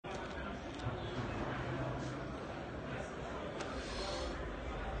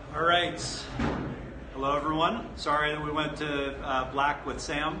All right. Hello, everyone. Sorry that we went to black with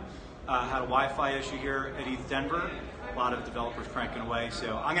Sam. Had a Wi-Fi issue here at ETH Denver. A lot of developers cranking away.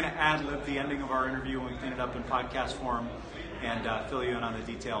 So I'm going to ad-lib the ending of our interview when we clean it up in podcast form and fill you in on the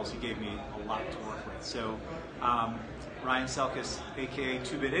details. He gave me a lot to work with. So Ryan Selkis, a.k.a.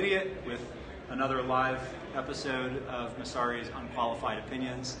 2-Bit Idiot, with another live episode of Messari's Unqualified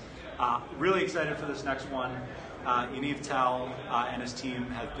Opinions. Really excited for this next one. Yaniv Tal and his team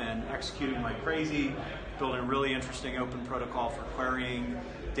have been executing like crazy, building a really interesting open protocol for querying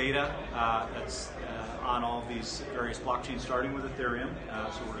data that's on all of these various blockchains, starting with Ethereum.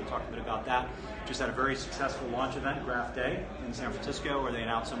 So we're going to talk a bit about that. Just had a very successful launch event, Graph Day, in San Francisco, where they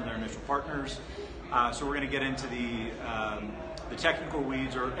announced some of their initial partners. So we're going to get into the technical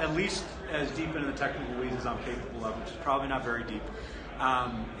weeds, or at least as deep into the technical weeds as I'm capable of, which is probably not very deep.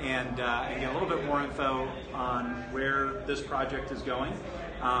 And get a little bit more info on where this project is going,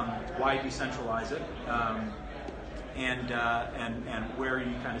 why decentralize it, and where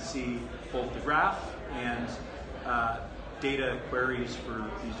you kind of see both the graph and data queries for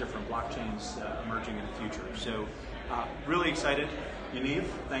these different blockchains emerging in the future. So really excited. Yaniv,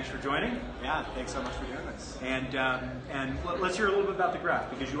 thanks for joining. Yeah, thanks so much for doing this. And let's hear a little bit about the graph,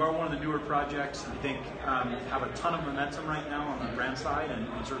 because you are one of the newer projects. I think have a ton of momentum right now on the brand side and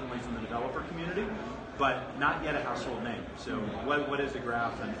certainly from the developer community, but not yet a household name. So what is the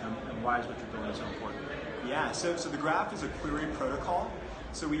graph and why is what you're building so important? Yeah, so the graph is a query protocol.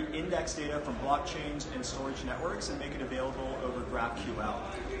 So we index data from blockchains and storage networks and make it available over GraphQL.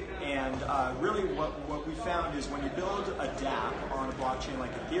 And really what we found is when you build a dApp on a blockchain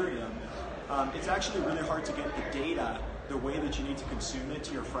like Ethereum, it's actually really hard to get the data the way that you need to consume it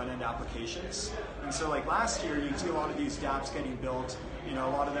to your front-end applications. And so like last year, you'd see a lot of these dApps getting built. You know,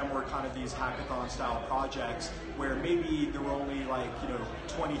 a lot of them were kind of these hackathon-style projects where maybe there were only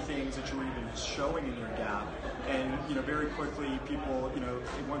 20 things that you were even showing in your dApp. And very quickly, people,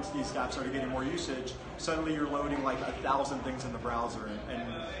 once these dApps started getting more usage, suddenly you're loading like 1,000 things in the browser, and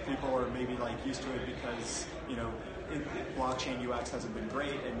people are maybe used to it because blockchain UX hasn't been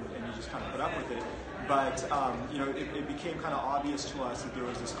great, and you just kind of put up with it. But it became kind of obvious to us that there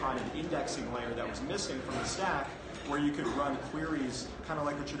was this kind of indexing layer that was missing from the stack, where you could run queries kind of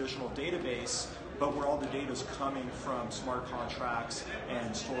like a traditional database, but where all the data is coming from smart contracts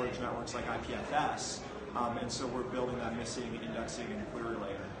and storage networks like IPFS. And so we're building that missing indexing and query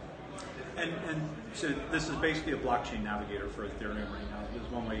layer. And so this is basically a blockchain navigator for Ethereum right now.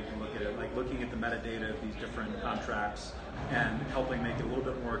 There's one way you can look at it, like looking at the metadata of these different contracts and helping make it a little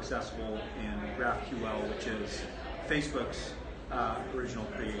bit more accessible in GraphQL, which is Facebook's original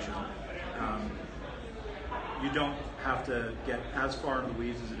creation. You don't have to get as far in the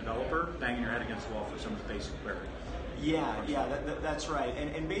weeds as a developer, banging your head against the wall for some basic query. Yeah, that's right.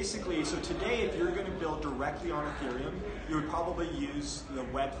 And basically, so today, if you're going to build directly on Ethereum, you would probably use the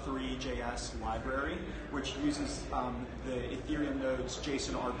Web3.js library, which uses the Ethereum node's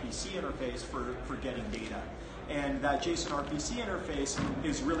JSON RPC interface for getting data. And that JSON RPC interface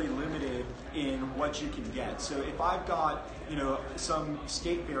is really limited in what you can get. So if I've got some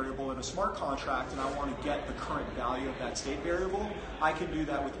state variable in a smart contract and I want to get the current value of that state variable, I can do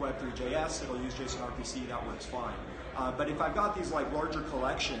that with Web3.js. It'll use JSON RPC. That works fine. But if I've got these larger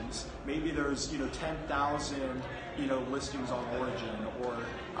collections, maybe there's 10,000 listings on Origin, or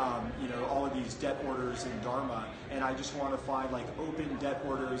all of these debt orders in Dharma, and I just want to find open debt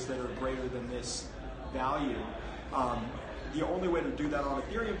orders that are greater than this value. The only way to do that on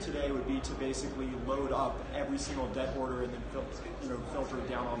Ethereum today would be to basically load up every single debt order and then filter it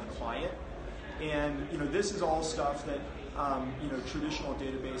down on the client. And this is all stuff that traditional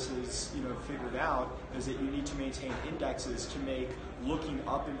databases figured out, is that you need to maintain indexes to make looking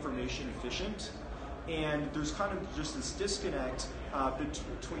up information efficient. And there's kind of just this disconnect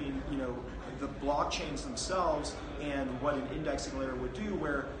between the blockchains themselves and what an indexing layer would do,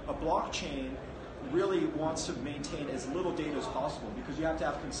 where a blockchain really wants to maintain as little data as possible, because you have to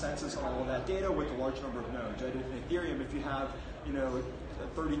have consensus on all of that data with a large number of nodes. Right? In Ethereum, if you have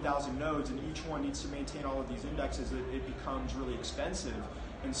 30,000 nodes and each one needs to maintain all of these indexes, it becomes really expensive.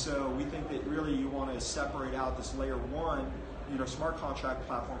 And so we think that really you want to separate out this layer 1 smart contract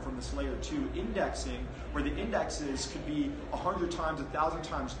platform from this layer 2 indexing, where the indexes could be 100 times, 1,000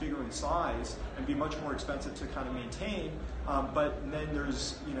 times bigger in size and be much more expensive to kind of maintain. But then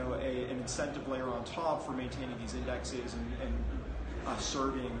there's an incentive layer on top for maintaining these indexes and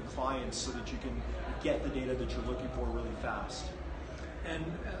serving clients so that you can get the data that you're looking for really fast. And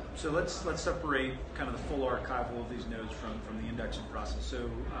so let's separate kind of the full archival of these nodes from the indexing process. So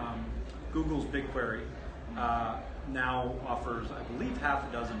Google's BigQuery now offers, I believe, half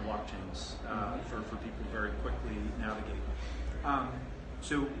a dozen blockchains for people to very quickly navigate.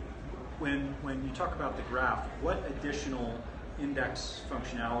 So when you talk about the graph, what additional index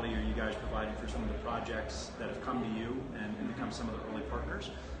functionality are you guys providing for some of the projects that have come to you and become some of the early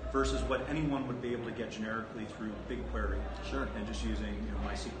partners, versus what anyone would be able to get generically through BigQuery? Sure. And just using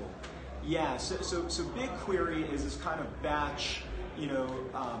MySQL? Yeah, so BigQuery is this kind of batch,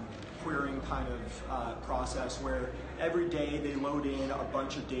 querying kind of process where every day they load in a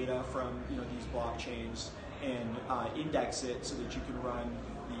bunch of data from these blockchains and index it so that you can run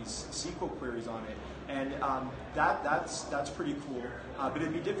these SQL queries on it. And that's pretty cool, but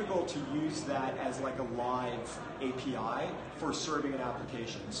it'd be difficult to use that as like a live API for serving an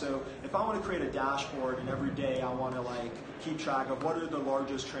application. So if I want to create a dashboard and every day I want to keep track of what are the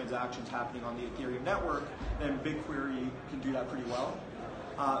largest transactions happening on the Ethereum network, then BigQuery can do that pretty well.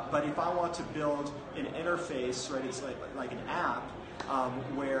 But if I want to build an interface, right, it's like an app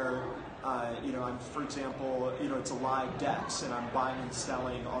where I'm, for example, it's a live DEX and I'm buying and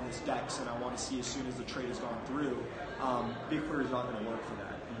selling on this DEX and I want to see as soon as the trade has gone through, BigQuery is not going to work for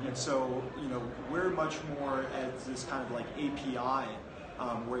that. Mm-hmm. And so, we're much more as this kind of like API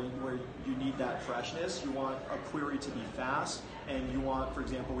where you need that freshness. You want a query to be fast, and you want, for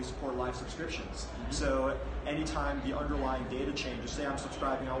example, we support live subscriptions. Mm-hmm. So anytime the underlying data changes, say I'm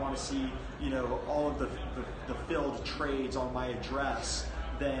subscribing, I want to see all of the filled trades on my address.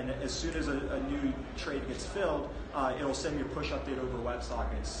 Then as soon as a new trade gets filled, it'll send me a push update over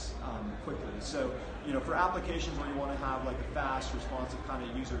WebSockets quickly. So, for applications where you want to have like a fast, responsive kind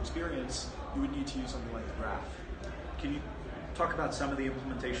of user experience, you would need to use something like the Graph. Can you talk about some of the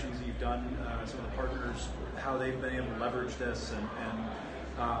implementations that you've done, some of the partners, how they've been able to leverage this,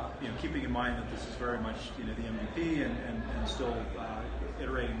 and keeping in mind that this is very much the MVP and still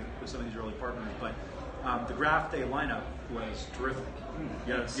iterating with some of these early partners, but the Graph Day lineup was terrific.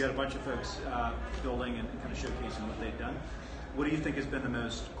 You had a bunch of folks building and kind of showcasing what they've done. What do you think has been the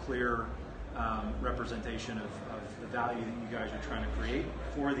most clear representation of the value that you guys are trying to create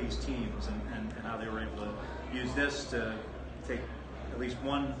for these teams, and how they were able to use this to take at least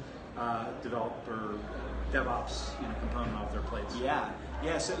one developer DevOps component off their plates? Yeah.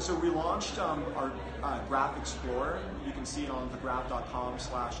 So we launched our Graph Explorer. You can see it on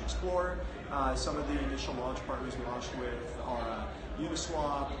thegraph.com/explorer. Some of the initial launch partners we launched with are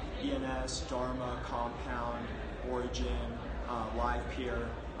Uniswap, ENS, Dharma, Compound, Origin, LivePeer.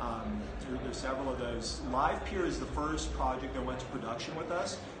 There's several of those. LivePeer is the first project that went to production with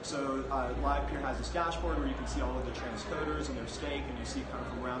us. So LivePeer has this dashboard where you can see all of the transcoders and their stake, and you see kind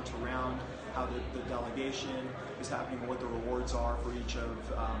of from round to round how the delegation is happening, what the rewards are for each of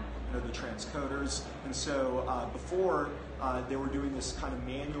the transcoders. And so before, they were doing this kind of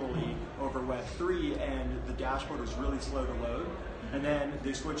manually over Web3, and the dashboard was really slow to load. And then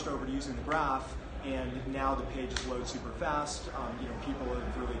they switched over to using the Graph, and now the pages load super fast. People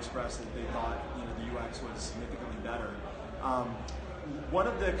have really expressed that they thought the UX was significantly better. One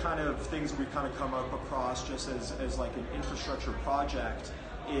of the kind of things we kind of come up across just as like an infrastructure project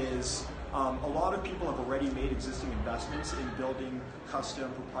is a lot of people have already made existing investments in building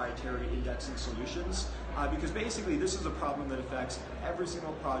custom proprietary indexing solutions because basically this is a problem that affects every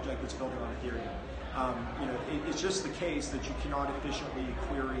single project that's building on Ethereum. It's just the case that you cannot efficiently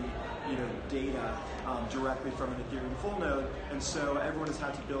query data directly from an Ethereum full node, and so everyone has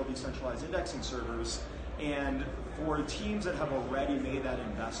had to build these centralized indexing servers. And for teams that have already made that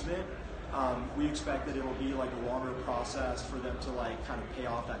investment, we expect that it'll be like a longer process for them to kind of pay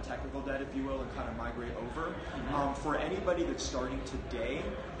off that technical debt, if you will, and kind of migrate over. Mm-hmm. For anybody that's starting today,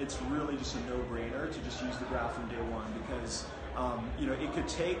 it's really just a no-brainer to just use the Graph from day one because it could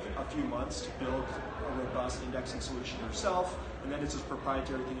take a few months to build a robust indexing solution yourself, and then it's this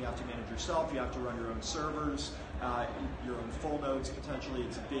proprietary thing you have to manage yourself. You have to run your own servers, your own full nodes potentially.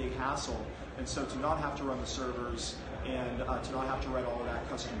 It's a big hassle. And so to not have to run the servers and to not have to write all of that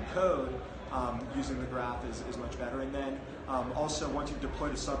custom code using the Graph is much better. And then also once you've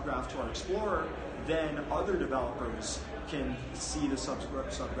deployed a subgraph to our Explorer, then other developers can see the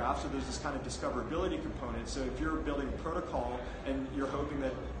subgraph. So there's this kind of discoverability component. So if you're building a protocol and you're hoping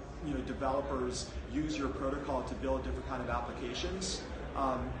that developers use your protocol to build different kind of applications,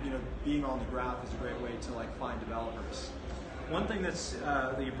 being on the Graph is a great way to find developers. One thing that's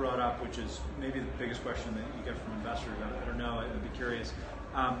that you brought up, which is maybe the biggest question that you get from investors, I don't know, I'd be curious.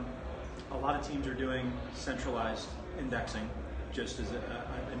 A lot of teams are doing centralized indexing just as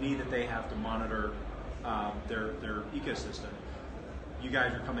a need that they have to monitor their ecosystem. You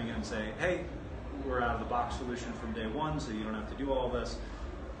guys are coming in and saying, hey, we're out of the box solution from day one, so you don't have to do all this.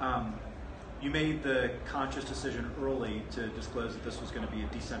 you made the conscious decision early to disclose that this was going to be a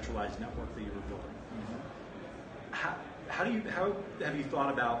decentralized network that you were building. How have you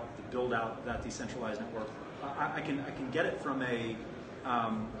thought about the build out of that decentralized network? I can get it from the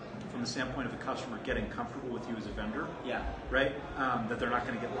standpoint of the customer getting comfortable with you as a vendor. Yeah. Right. That they're not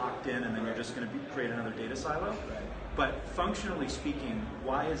going to get locked in, and then you're just going to create another data silo. Right. But functionally speaking,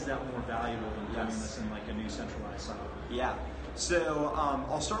 why is that more valuable than doing this in like a new centralized silo? Yeah. So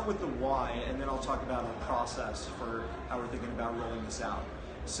I'll start with the why, and then I'll talk about the process for how we're thinking about rolling this out.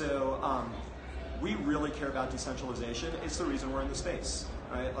 So we really care about decentralization. It's the reason we're in the space,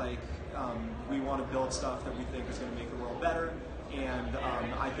 right? Like we want to build stuff that we think is going to make the world better, and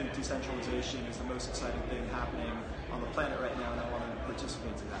I think decentralization is the most exciting thing happening on the planet right now, and I want to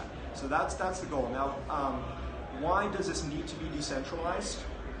participate in that. So that's the goal. Now, why does this need to be decentralized?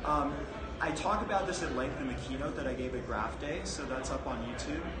 I talk about this at length in the keynote that I gave at Graph Day, so that's up on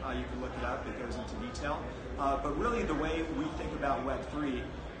YouTube. You can look it up, it goes into detail. But really the way we think about Web3,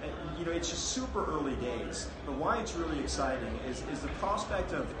 it's just super early days, but why it's really exciting is the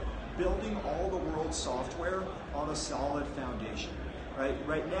prospect of building all the world's software on a solid foundation.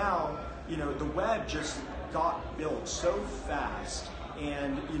 Right now, the web just got built so fast,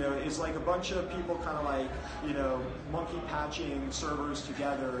 and it's like a bunch of people kind of like monkey patching servers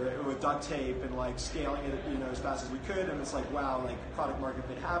together with duct tape and like scaling it as fast as we could, and it's like, wow, like product market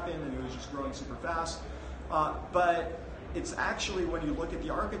fit happened, and it was just growing super fast. But it's actually, when you look at the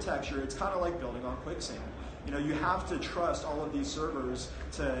architecture, it's kind of like building on quicksand. You have to trust all of these servers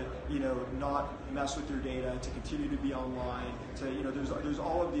to, not mess with your data, to continue to be online, to, there's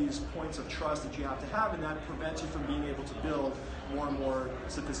all of these points of trust that you have to have, and that prevents you from being able to build more and more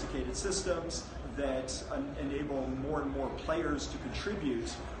sophisticated systems that enable more and more players to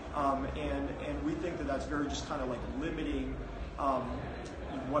contribute. And we think that that's very just kind of like limiting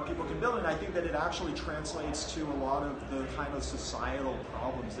what people can build, and I think that it actually translates to a lot of the kind of societal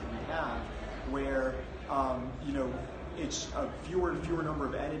problems that we have, where it's a fewer and fewer number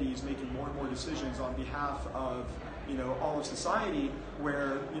of entities making more and more decisions on behalf of all of society,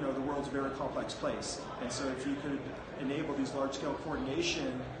 where the world's a very complex place. And so if you could enable these large-scale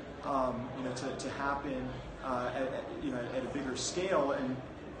coordination to happen at a bigger scale, and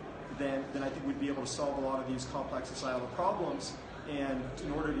then I think we'd be able to solve a lot of these complex societal problems. And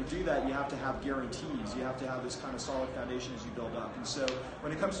in order to do that, you have to have guarantees. You have to have this kind of solid foundation as you build up. And so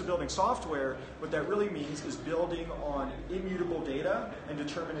when it comes to building software, what that really means is building on immutable data and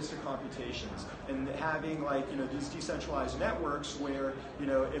deterministic computations. And having these decentralized networks where,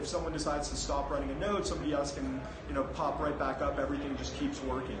 if someone decides to stop running a node, somebody else can, pop right back up, everything just keeps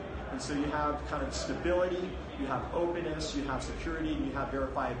working. And so you have kind of stability, you have openness, you have security, and you have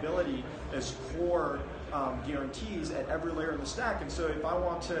verifiability as core guarantees at every layer of the stack. And so if I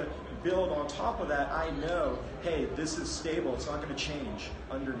want to build on top of that, I know, hey, this is stable, it's not going to change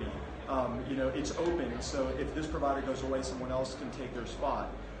under me. It's open, and so if this provider goes away, someone else can take their spot.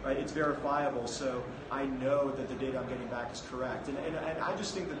 Right? It's verifiable, so I know that the data I'm getting back is correct. And I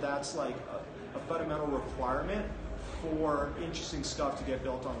just think that that's like a fundamental requirement for interesting stuff to get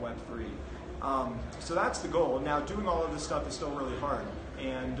built on Web3. So that's the goal. Now, doing all of this stuff is still really hard.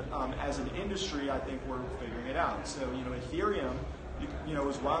 And as an industry, I think we're figuring it out. So, Ethereum,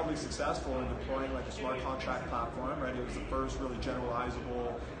 was wildly successful in deploying like a smart contract platform, right? It was the first really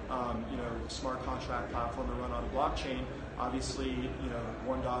generalizable, smart contract platform to run on a blockchain. Obviously,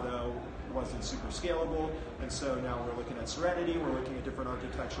 1.0 wasn't super scalable, and so now we're looking at Serenity, we're looking at different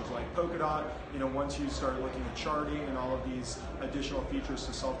architectures like Polkadot. Once you start looking at charting and all of these additional features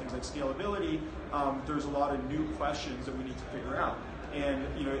to solve things like scalability, there's a lot of new questions that we need to figure out. And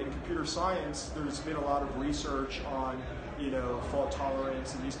in computer science, there's been a lot of research on fault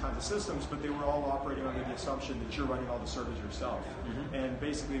tolerance and these kinds of systems, but they were all operating under the assumption that you're running all the servers yourself. Mm-hmm. And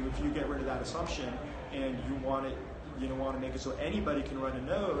basically, if you get rid of that assumption and you want to make it so anybody can run a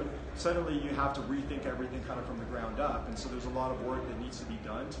node, suddenly you have to rethink everything kind of from the ground up. And so there's a lot of work that needs to be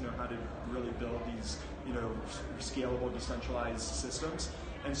done to know how to really build these scalable, decentralized systems.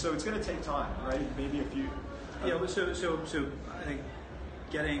 And so it's going to take time, right? Maybe a few. Yeah. So I think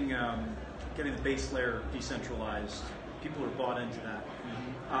getting the base layer decentralized, people are bought into that.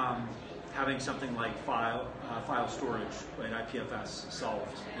 Mm-hmm. Having something like file storage, like IPFS,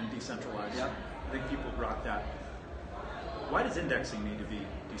 solved and decentralized. Yep. I think people rock that. Why does indexing need to be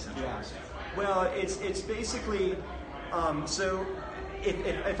decentralized? Yeah. Well, it's basically so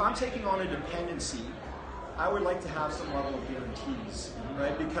if I'm taking on a dependency, I would like to have some level of guarantees, mm-hmm.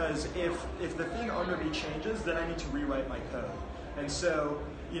 right? Because if the thing under me changes, then I need to rewrite my code. And so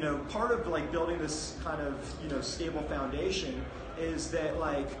part of like building this kind of stable foundation is that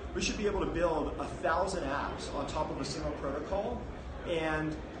like we should be able to build 1,000 apps on top of a single protocol,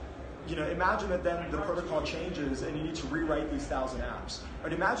 and imagine that then the protocol changes and you need to rewrite these 1,000 apps.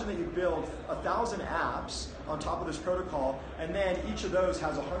 Right? Imagine that you build 1,000 apps on top of this protocol, and then each of those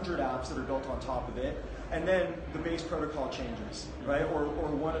has 100 apps that are built on top of it, and then the base protocol changes, right? Or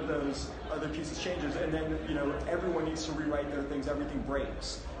one of those other pieces changes, and then everyone needs to rewrite their things. Everything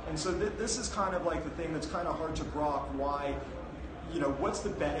breaks, and so this is kind of like the thing that's kind of hard to grok. Why? What's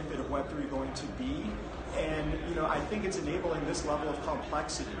the benefit of Web3 going to be? And I think it's enabling this level of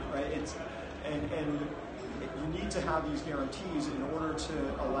complexity, right? And you need to have these guarantees in order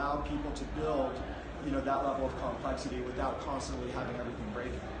to allow people to build, that level of complexity without constantly having everything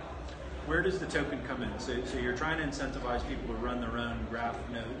breaking. Where does the token come in? So you're trying to incentivize people to run their own graph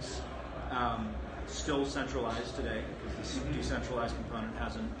nodes. Still centralized today because this decentralized component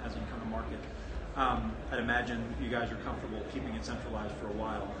hasn't come to market. I'd imagine you guys are comfortable keeping it centralized for a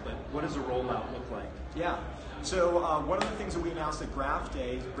while, but what does the rollout look like? Yeah. So one of the things that we announced at Graph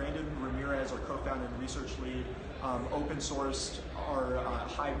Day, Brandon Ramirez, our co-founder and research lead, open sourced our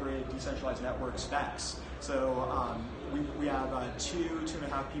hybrid decentralized network specs. So we have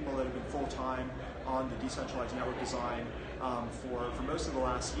 2.5 people that have been full-time on the decentralized network design for most of the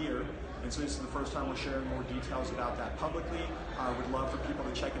last year. And so this is the first time we're sharing more details about that publicly. Would love for people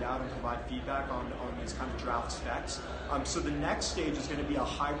to check it out and provide feedback on these kind of draft specs. So the next stage is going to be a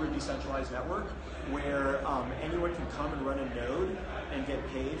hybrid decentralized network where anyone can come and run a node and get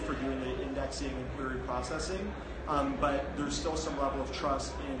paid for doing the indexing and query processing. But there's still some level of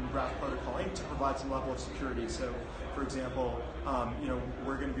trust in Graph Protocol Inc. to provide some level of security. So, for example,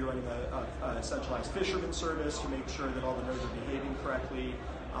 we're going to be running a centralized fisherman service to make sure that all the nodes are behaving correctly.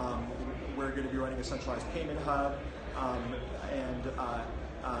 We're going to be running a centralized payment hub, and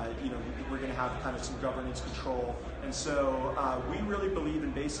we're going to have kind of some governance control. And so we really believe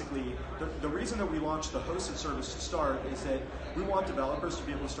in basically the reason that we launched the hosted service to start is that we want developers to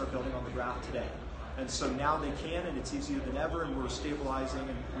be able to start building on the graph today. And so now they can, and it's easier than ever, and we're stabilizing,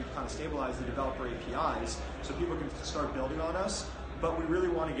 and we've kind of stabilized the developer APIs so people can start building on us. But we really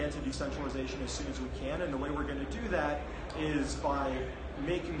want to get to decentralization as soon as we can, and the way we're going to do that is by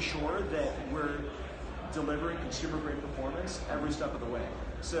making sure that we're delivering consumer-grade performance every step of the way.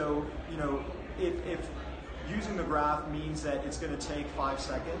 So, if using the graph means that it's going to take 5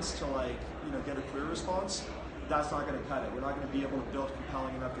 seconds to get a query response, that's not going to cut it. We're not going to be able to build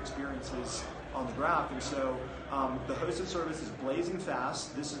compelling enough experiences on the graph. And so the hosted service is blazing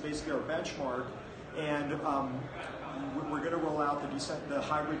fast. This is basically our benchmark, and we're going to roll out the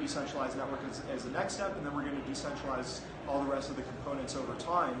hybrid decentralized network as the next step, and then we're going to decentralize all the rest of the components over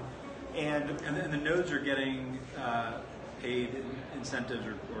time. And then the nodes are getting paid incentives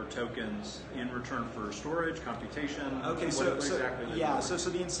or tokens in return for storage, computation. Okay, so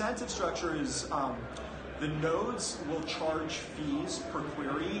the incentive structure is the nodes will charge fees per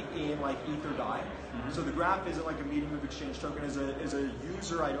query in like Ether DAI. So the graph isn't like a medium of exchange token. As a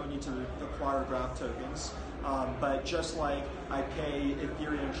user, I don't need to acquire graph tokens. But just like I pay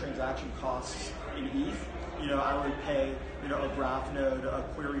Ethereum transaction costs in ETH, I would pay a graph node a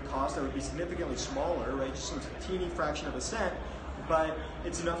query cost that would be significantly smaller, right? Just a teeny fraction of a cent, but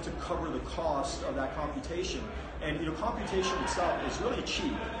it's enough to cover the cost of that computation. And computation itself is really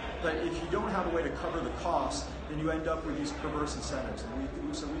cheap, but if you don't have a way to cover the cost, then you end up with these perverse incentives.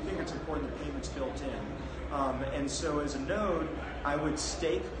 And so we think it's important that payments built in. And so as a node, I would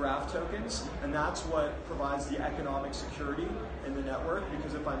stake graph tokens, and that's what provides the economic security in the network,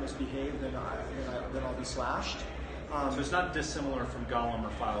 because if I misbehave, then I'll be slashed. So it's not dissimilar from Golem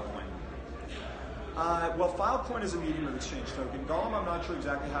or Filecoin? Well, Filecoin is a medium of exchange token. Golem, I'm not sure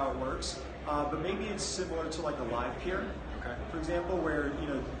exactly how it works, but maybe it's similar to like a LivePeer, for example, where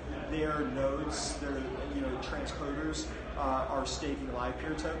their nodes, their transcoders are staking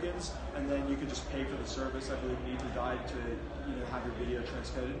LivePeer tokens, and then you can just pay for the service. I believe in Ether DAI to have your video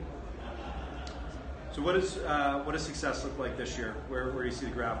transcoded. So what does success look like this year? Where do you see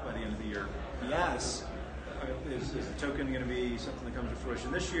the graph by the end of the year? Yes. Is the token going to be something that comes to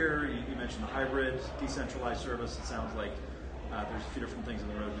fruition this year? You mentioned the hybrid, decentralized service. It sounds like there's a few different things in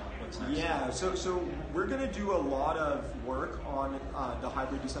the roadmap. What's next? Yeah, so we're going to do a lot of work on the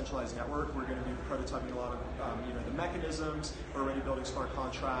hybrid decentralized network. We're going to be prototyping a lot of the mechanisms. We're already building smart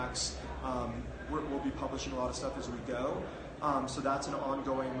contracts. We'll be publishing a lot of stuff as we go. So that's an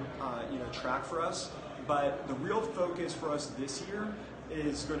ongoing track for us. But the real focus for us this year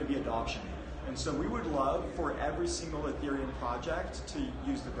is going to be adoption. And so we would love for every single Ethereum project to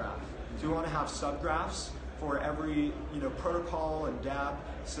use the graph. So we want to have subgraphs for every protocol and dApp,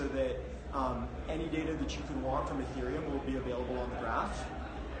 so that any data that you could want from Ethereum will be available on the graph.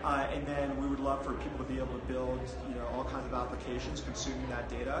 And then we would love for people to be able to build all kinds of applications consuming that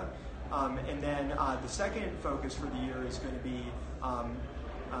data. And then the second focus for the year is going to be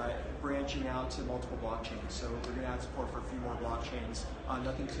branching out to multiple blockchains. So we're going to add support for a few more blockchains.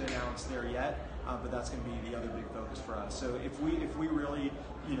 Nothing to announce there yet, but that's going to be the other big focus for us. So if we really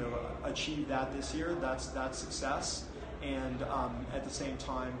achieve that this year, that's success. And at the same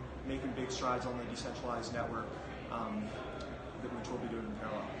time, making big strides on the decentralized network, which we'll be doing in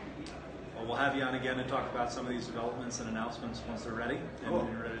parallel. Well, we'll have you on again to talk about some of these developments and announcements once they're ready, and cool.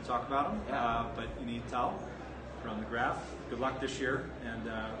 when you're ready to talk about them. Yeah. But you need Tal from the Graph. Good luck this year, and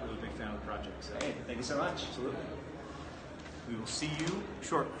really big fan of the project. So. Hey, thank you so much. Absolutely. We will see you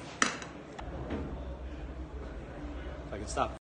shortly. If I can stop.